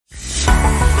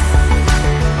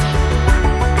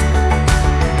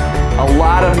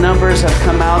numbers have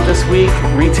come out this week.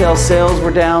 Retail sales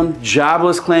were down,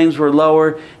 jobless claims were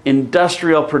lower,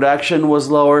 industrial production was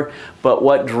lower, but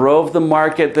what drove the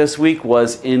market this week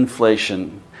was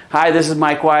inflation. Hi, this is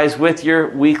Mike Wise with your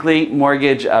weekly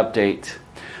mortgage update.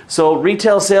 So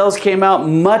retail sales came out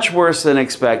much worse than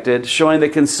expected, showing the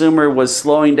consumer was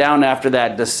slowing down after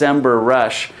that December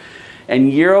rush.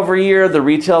 And year over year, the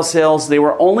retail sales, they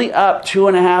were only up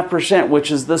 2.5%,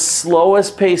 which is the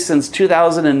slowest pace since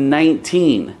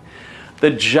 2019. The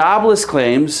jobless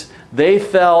claims, they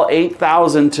fell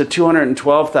 8,000 to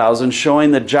 212,000,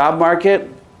 showing the job market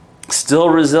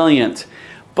still resilient.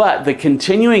 But the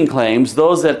continuing claims,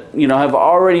 those that have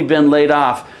already been laid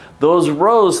off, those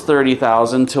rose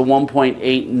 30,000 to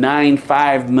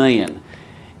 1.895 million.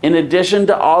 In addition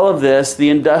to all of this, the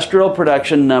industrial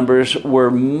production numbers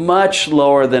were much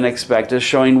lower than expected,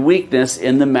 showing weakness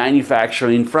in the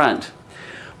manufacturing front.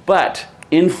 But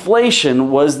inflation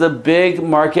was the big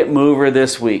market mover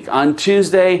this week. On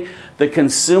Tuesday, the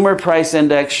Consumer Price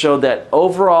Index showed that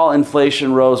overall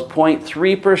inflation rose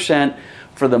 0.3%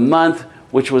 for the month,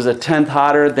 which was a tenth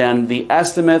hotter than the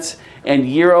estimates. And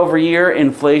year over year,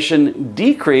 inflation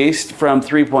decreased from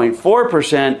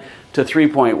 3.4% to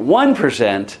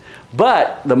 3.1%,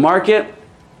 but the market,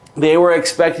 they were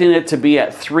expecting it to be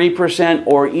at 3%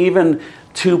 or even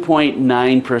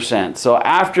 2.9%. So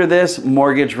after this,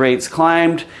 mortgage rates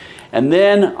climbed. And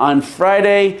then on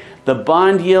Friday, the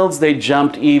bond yields, they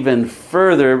jumped even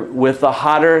further with the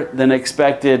hotter than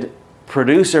expected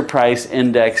producer price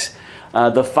index.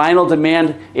 The final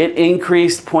demand, it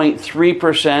increased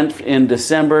 0.3% in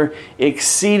December,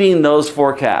 exceeding those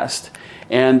forecasts.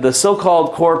 And the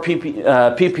so-called core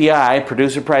PPI,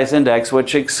 Producer Price Index,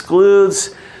 which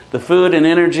excludes the food and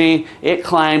energy, it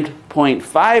climbed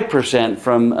 0.5%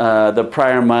 from the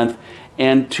prior month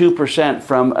and 2%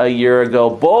 from a year ago.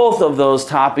 Both of those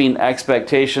topping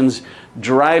expectations,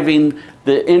 driving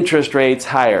the interest rates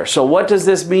higher. So what does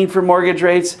this mean for mortgage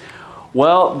rates?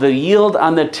 Well, the yield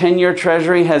on the 10-year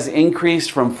Treasury has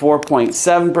increased from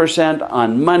 4.7%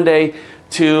 on Monday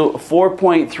to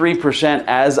 4.3%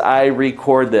 as I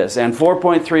record this. And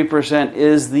 4.3%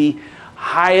 is the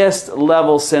highest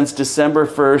level since December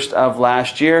 1st of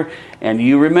last year. And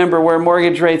you remember where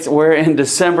mortgage rates were in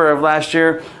December of last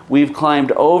year. We've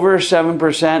climbed over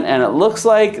 7%, and it looks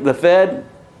like the Fed,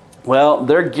 well,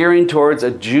 they're gearing towards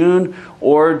a June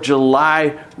or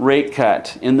July rate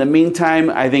cut. In the meantime,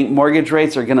 I think mortgage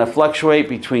rates are going to fluctuate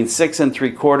between 6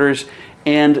 3/4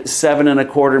 and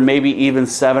 7.25%, maybe even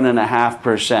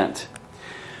 7.5%.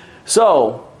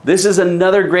 So this is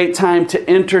another great time to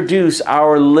introduce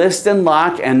our list and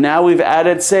lock, and now we've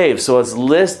added save. So it's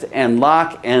list and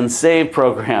lock and save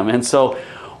program. And so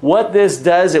what this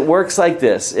does, it works like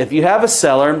this. If you have a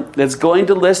seller that's going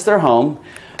to list their home,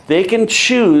 they can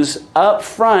choose up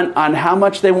front on how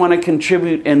much they want to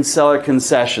contribute in seller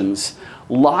concessions.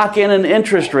 Lock in an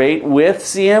interest rate with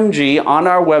CMG on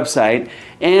our website,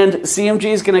 and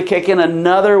CMG is going to kick in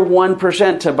another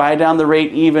 1% to buy down the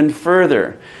rate even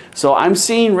further. So I'm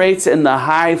seeing rates in the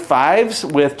high 5s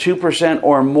with 2%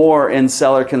 or more in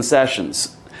seller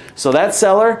concessions. So that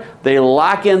seller, they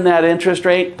lock in that interest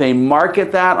rate, they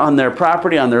market that on their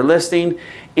property, on their listing,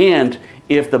 and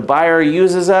if the buyer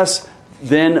uses us,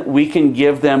 then we can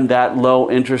give them that low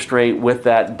interest rate with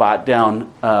that bought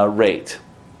down rate.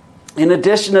 In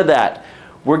addition to that,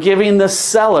 we're giving the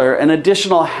seller an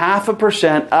additional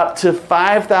 0.5% up to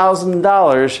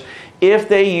 $5,000 if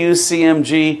they use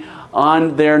CMG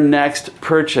on their next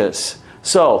purchase.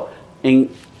 So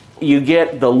you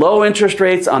get the low interest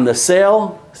rates on the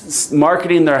sale,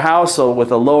 marketing their house so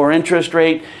with a lower interest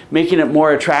rate, making it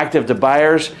more attractive to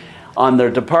buyers on their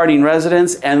departing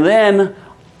residents, and then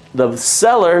the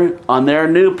seller on their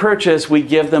new purchase, we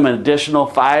give them an additional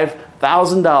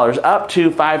 $5,000, up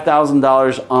to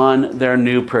 $5,000 on their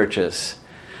new purchase.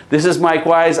 This is Mike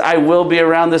Wise. I will be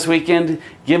around this weekend.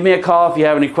 Give me a call if you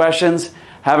have any questions.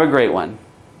 Have a great one.